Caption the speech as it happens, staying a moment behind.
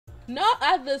Not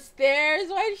at the stairs.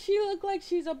 Why does she look like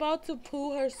she's about to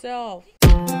poo herself?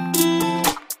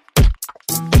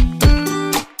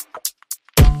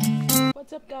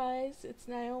 What's up guys, it's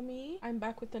Naomi. I'm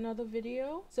back with another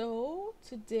video. So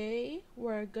today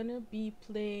we're gonna be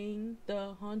playing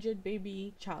the 100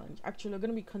 baby challenge. Actually, we're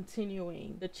gonna be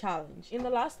continuing the challenge. In the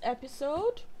last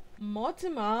episode,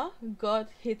 Mortimer got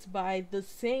hit by the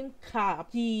same cat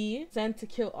he sent to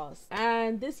kill us,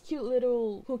 and this cute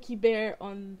little cookie bear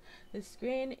on the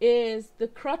screen is the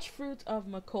crutch fruit of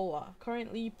Makoa,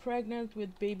 currently pregnant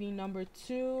with baby number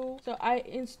 2. So I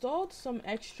installed some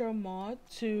extra mod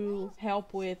to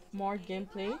help with more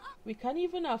gameplay. We can't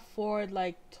even afford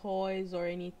like toys or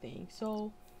anything,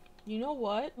 so you know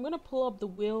what, I'm gonna pull up the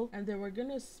wheel and then we're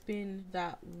gonna spin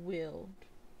that wheel.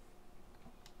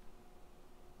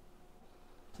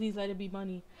 Please let it be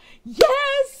money.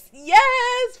 Yes!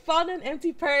 Yes! Found an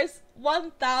empty purse.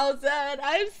 1,000.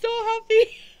 I'm so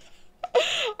happy.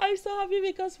 I'm so happy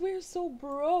because we're so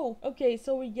broke. Okay,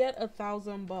 so we get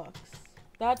 1,000 bucks.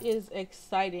 That is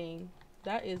exciting.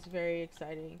 That is very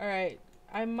exciting. Alright,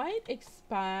 I might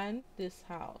expand this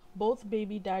house. Both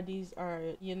baby daddies are,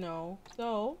 you know.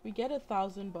 So we get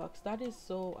 1,000 bucks. That is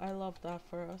so, I love that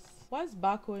for us. Why is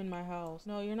Baco in my house?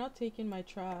 No, you're not taking my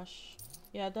trash.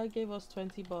 Yeah, that gave us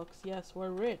 20 bucks. Yes, we're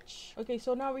rich. Okay,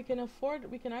 so now we can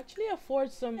actually afford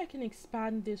some. I can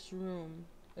expand this room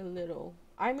a little.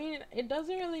 I mean, it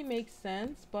doesn't really make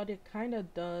sense, but it kind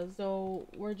of does. So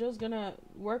we're just gonna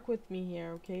work with me here,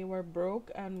 okay? We're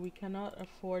broke and we cannot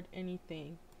afford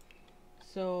anything.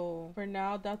 So for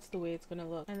now, that's the way it's gonna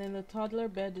look. And then the toddler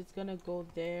bed is gonna go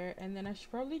there, and then I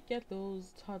should probably get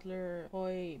those toddler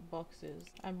toy boxes.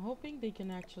 I'm hoping they can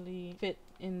actually fit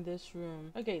in this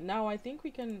room. Okay, now I think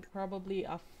we can probably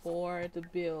afford the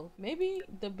bill. Maybe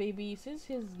the baby, since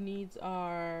his needs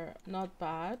are not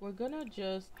bad, we're gonna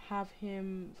just have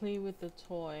him play with the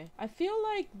toy. I feel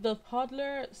like the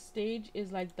toddler stage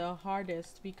is like the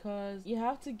hardest because you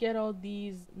have to get all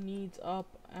these needs up,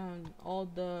 and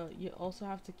you also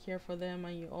have to care for them,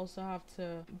 and you also have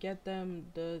to get them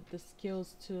the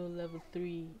skills to level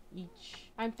 3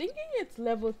 each. I'm thinking it's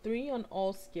level 3 on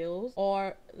all skills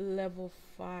or level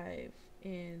 5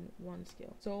 in one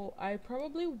skill. So I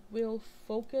probably will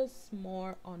focus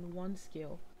more on one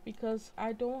skill because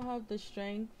I don't have the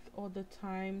strength or the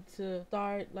time to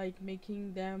start like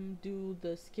making them do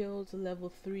the skill to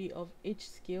level 3 of each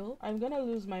skill. I'm gonna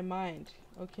lose my mind.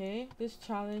 Okay, this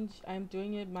challenge, I'm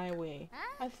doing it my way.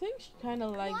 I think she kind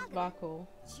of likes Baco.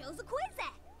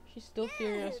 She's still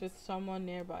furious with someone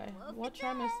nearby. What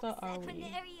trimester are we?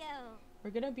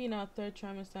 We're gonna be in our 3rd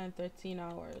trimester in 13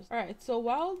 hours. Alright, so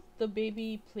while the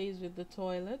baby plays with the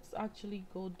toy, let's actually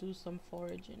go do some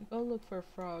foraging. Go look for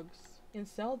frogs and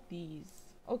sell these.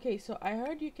 Okay, so I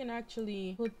heard you can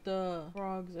actually put the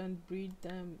frogs and breed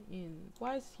them in.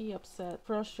 Why is he upset?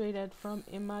 Frustrated from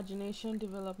imagination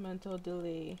developmental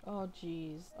delay. Oh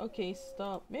jeez. Okay,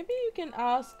 stop. Maybe you can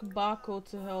ask Baco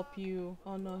to help you.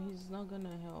 Oh no, he's not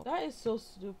gonna help. That is so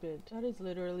stupid. That is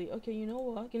literally... Okay, you know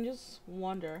what? You can just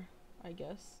wander, I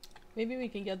guess. Maybe we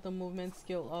can get the movement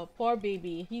skill up. Poor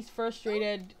baby. He's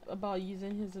frustrated about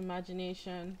using his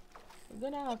imagination. We're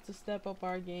gonna have to step up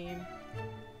our game.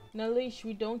 Nalish,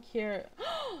 we don't care.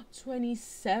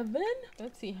 27?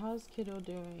 Let's see, how's kiddo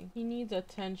doing? He needs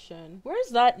attention. Where's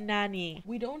that nanny?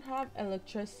 We don't have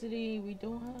electricity. We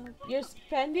don't have... You're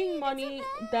spending money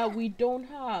that we don't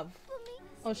have.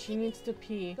 Oh, she needs to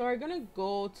pee. So we're gonna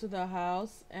go to the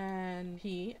house and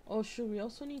pee. Oh shoot, we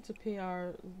also need to pay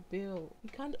our bill.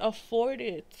 We can't afford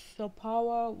it. So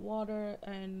power, water,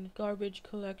 and garbage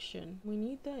collection. We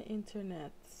need the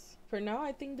internet. For now,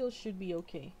 I think those should be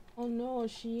okay. Oh no,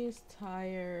 she is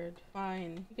tired.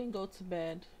 Fine, you can go to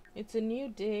bed. It's a new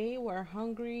day, we're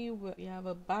hungry, we have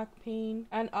a back pain,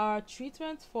 and our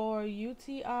treatment for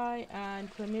UTI and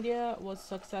chlamydia was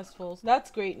successful. So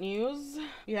that's great news.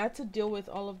 We had to deal with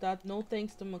all of that, no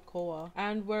thanks to Makoa.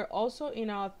 And we're also in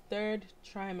our 3rd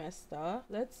trimester.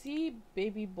 Let's see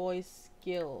baby boy's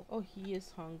skill. Oh, he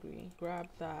is hungry. Grab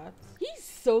that. He's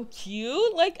so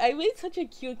cute. Like, I made such a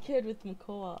cute kid with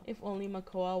Makoa. If only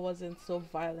Makoa wasn't so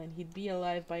violent, he'd be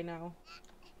alive by now.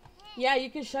 Yeah, you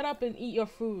can shut up and eat your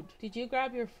food. Did you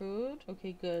grab your food?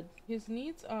 Okay, good. His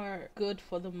needs are good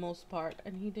for the most part,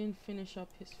 and he didn't finish up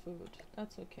his food.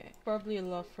 That's okay. Probably a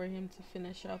lot for him to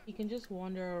finish up. He can just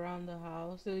wander around the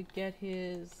house to get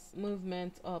his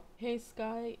movement up. Hey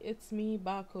Sky, it's me,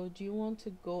 Baco. Do you want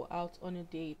to go out on a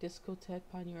date? Discotheque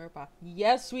Panyorba.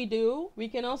 Yes, we do. We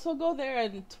can also go there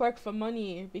and twerk for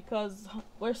money because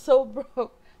we're so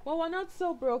broke. Well, we're not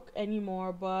so broke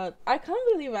anymore, but I can't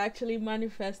believe I actually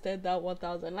manifested that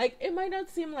 1,000. Like, it might not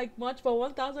seem like much, but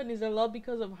 1,000 is a lot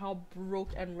because of how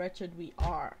broke and wretched we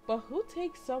are. But who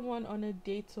takes someone on a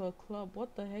date to a club?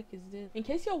 What the heck is this? In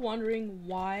case you're wondering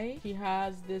why she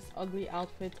has this ugly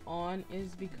outfit on,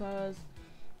 is because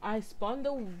I spun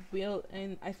the wheel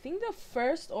in, I think, the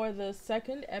first or the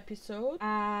second episode,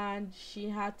 and she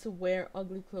had to wear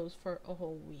ugly clothes for a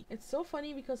whole week. It's so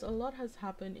funny because a lot has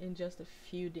happened in just a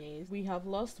few days. We have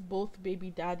lost both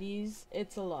baby daddies.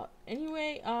 It's a lot.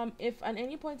 Anyway, if at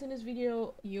any point in this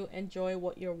video you enjoy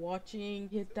what you're watching,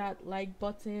 hit that like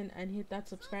button and hit that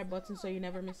subscribe button so you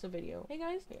never miss a video. Hey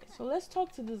guys, okay, so let's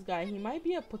talk to this guy. He might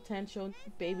be a potential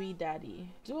baby daddy.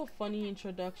 Do a funny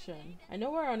introduction. I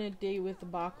know we're on a date with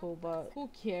Bako, but who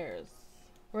cares?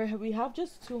 We have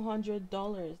just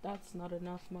 $200. That's not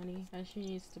enough money, and she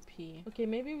needs to pee. Okay,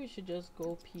 maybe we should just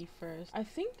go pee first. I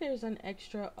think there's an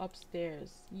extra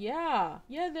upstairs. Yeah,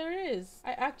 there is.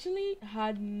 I actually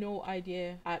had no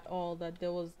idea at all that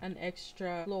there was an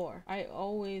extra floor. I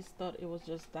always thought it was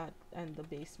just that and the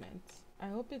basement. I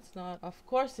hope it's not. Of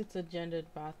course it's a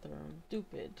gendered bathroom.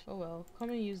 Stupid. Oh well, come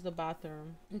and use the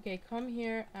bathroom. Okay, come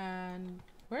here. And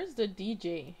where's the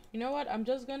DJ? You know what? I'm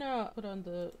just gonna put on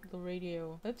the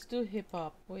radio. Let's do hip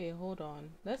hop. Wait, hold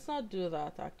on. Let's not do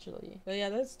that actually. But yeah,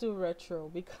 let's do retro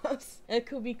because it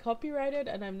could be copyrighted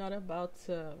and I'm not about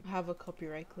to have a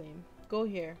copyright claim. Go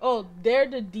here. Oh, there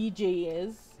the DJ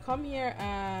is. Come here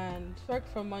and twerk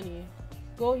for money.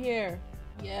 Go here.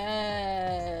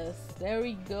 Yes, there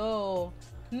we go.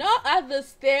 Not at the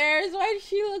stairs. Why does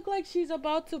she look like she's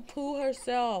about to poo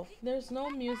herself? There's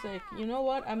no music. You know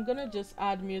what? I'm gonna just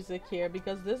add music here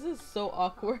because this is so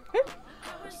awkward.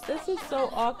 This is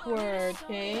so awkward,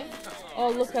 okay?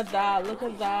 Oh, look at that. Look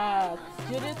at that.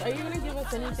 Judith, are you gonna give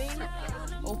us anything?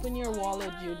 Open your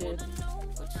wallet, Judith.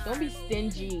 Don't be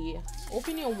stingy.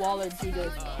 Open your wallet,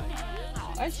 Judith.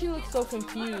 Why does she look so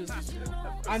confused?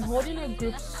 I'm holding a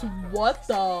group. What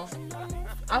the?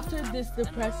 After this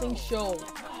depressing show.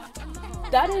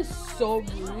 That is so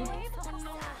rude.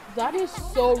 That is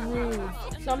so rude.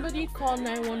 Somebody call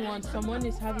 911. Someone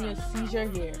is having a seizure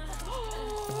here.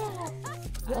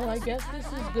 Well, I guess this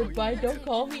is goodbye. Don't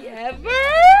call me ever.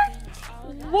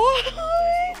 What?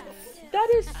 That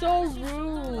is so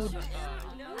rude.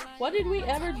 What did we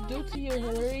ever do to you,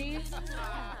 Hillary?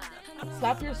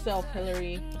 Slap yourself,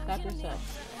 Hillary. Slap yourself.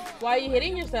 Why are you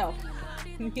hitting yourself?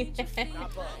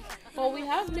 Well, we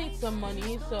have made some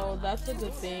money, so that's a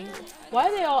good thing. Why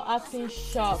are they all acting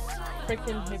shocked?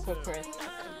 Freaking hypocrites.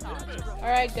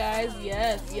 Alright guys,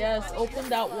 yes, open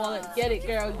that wallet. Get it,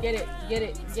 girl, get it.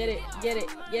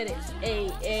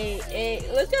 Hey.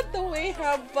 Look at the way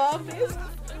her bum is.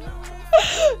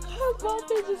 Her bum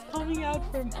is just coming out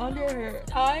from under her.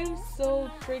 I'm so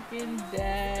freaking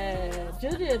dead.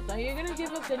 Judith, are you gonna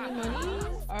give us any money?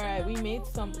 Alright, we made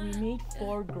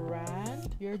 4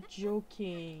 grand. You're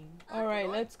joking. Alright,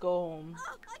 let's go home.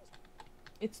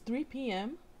 It's 3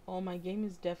 p.m. Oh, my game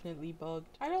is definitely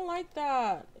bugged. I don't like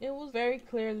that. It was very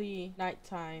clearly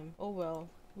nighttime. Oh well.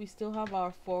 We still have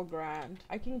our 4 grand.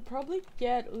 I can probably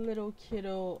get little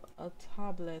kiddo a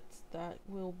tablet that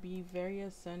will be very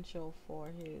essential for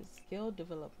his skill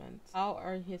development. How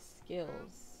are his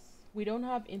skills? We don't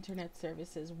have internet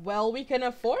services. Well, we can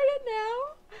afford it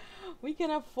now. We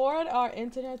can afford our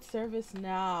internet service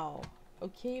now.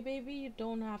 Okay, baby, you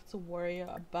don't have to worry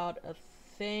about a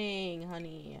thing,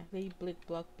 honey. Play Blick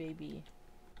Block, baby.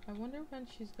 I wonder when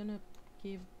she's gonna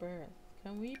give birth.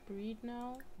 Can we breed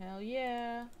now? Hell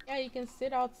yeah. Yeah, you can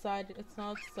sit outside. It's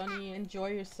not sunny. Enjoy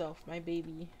yourself, my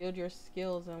baby. Build your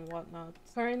skills and whatnot.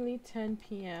 Currently 10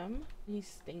 p.m. He's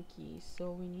stinky,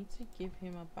 so we need to give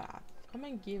him a bath. Come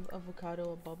and give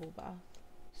Avocado a bubble bath.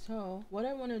 So what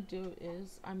I want to do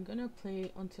is I'm gonna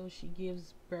play until she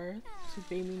gives birth to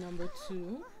baby number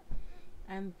 2.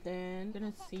 And then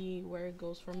gonna see where it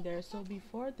goes from there. So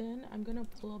before then, I'm gonna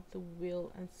pull up the wheel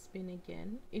and spin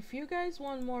again. If you guys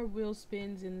want more wheel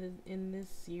spins in this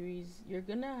series, you're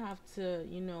gonna have to,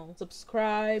 you know,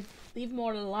 subscribe, leave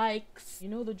more likes, you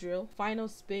know the drill. Final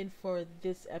spin for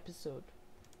this episode.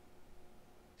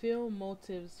 Feel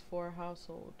motives for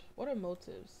household. What are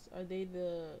motives? Are they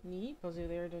the need? Because if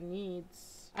they're the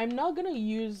needs, I'm not gonna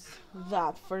use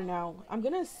that for now. I'm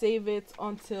gonna save it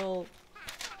until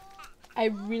I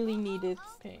really need it.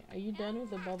 Okay, are you done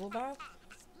with the bubble bath?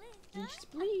 Spleesh,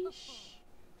 spleesh.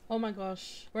 Oh my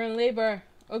gosh, we're in labor.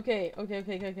 Okay.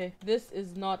 This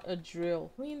is not a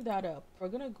drill. Clean that up. We're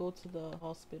gonna go to the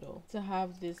hospital to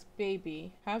have this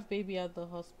baby. Have baby at the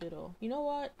hospital. You know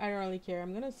what? I don't really care.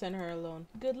 I'm gonna send her alone.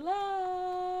 Good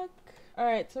luck.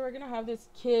 Alright, so we're gonna have this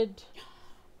kid.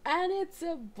 And it's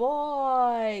a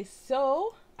boy.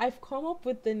 So I've come up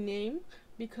with the name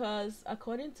because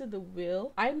according to the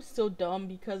will, I'm so dumb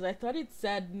because I thought it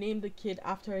said name the kid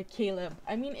after a Caleb.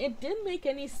 I mean, it didn't make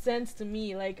any sense to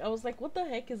me. Like, I was like, what the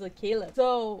heck is a Caleb?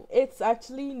 So it's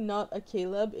actually not a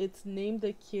Caleb. It's named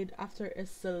the kid after a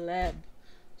celeb.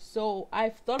 So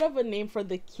I've thought of a name for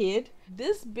the kid.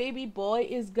 This baby boy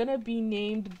is gonna be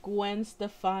named Gwen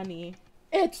Stefani.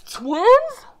 It's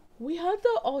twins? We had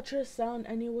the ultrasound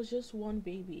and it was just one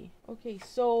baby. Okay,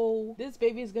 so this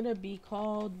baby is gonna be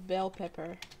called Bell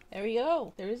Pepper. There we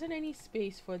go. There isn't any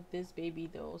space for this baby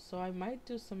though, so I might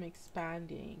do some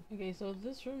expanding. Okay, so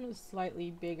this room is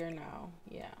slightly bigger now.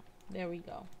 Yeah, there we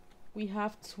go. We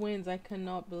have twins. I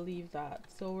cannot believe that.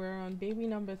 So we're on baby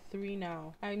number 3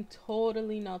 now. I'm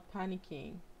totally not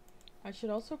panicking. I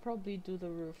should also probably do the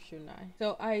roof, shouldn't I?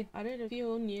 So I added a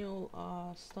few new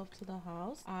stuff to the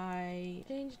house. I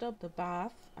changed up the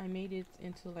bath. I made it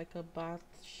into like a bath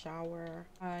shower.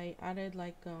 I added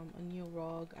like a new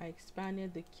rug. I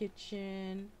expanded the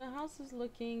kitchen. The house is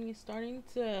starting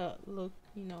to look,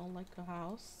 you know, like a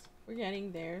house. We're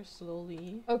getting there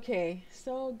slowly. Okay,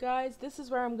 so guys, this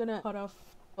is where I'm gonna cut off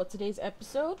for today's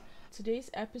episode. Today's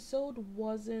episode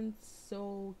wasn't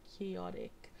so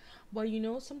chaotic. But you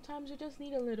know, sometimes you just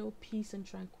need a little peace and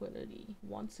tranquility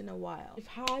once in a while. We've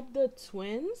had the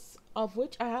twins, of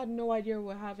which I had no idea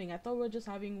we're having. I thought we were just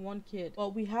having one kid.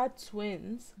 But we had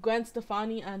twins, Gwen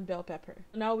Stefani and Bell Pepper.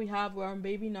 Now we're on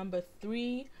baby number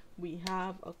 3. We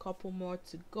have a couple more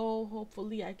to go.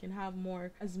 Hopefully I can have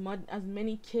as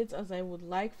many kids as I would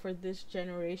like for this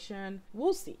generation.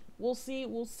 We'll see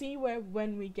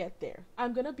when we get there.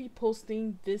 I'm gonna be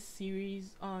posting this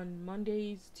series on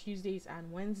Mondays, Tuesdays,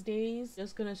 and Wednesdays.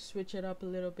 Just gonna switch it up a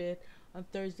little bit. On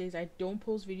Thursdays I don't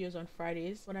post videos. On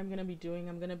Fridays, what I'm gonna be doing,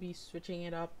 I'm gonna be switching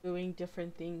it up, doing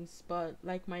different things, but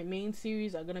like my main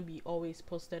series are gonna be always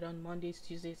posted on Mondays,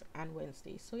 Tuesdays, and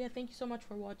Wednesdays. So yeah, thank you so much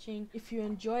for watching. If you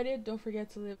enjoyed it, don't forget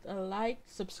to leave a like,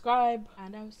 subscribe,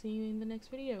 and I'll see you in the next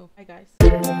video. Bye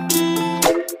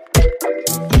guys.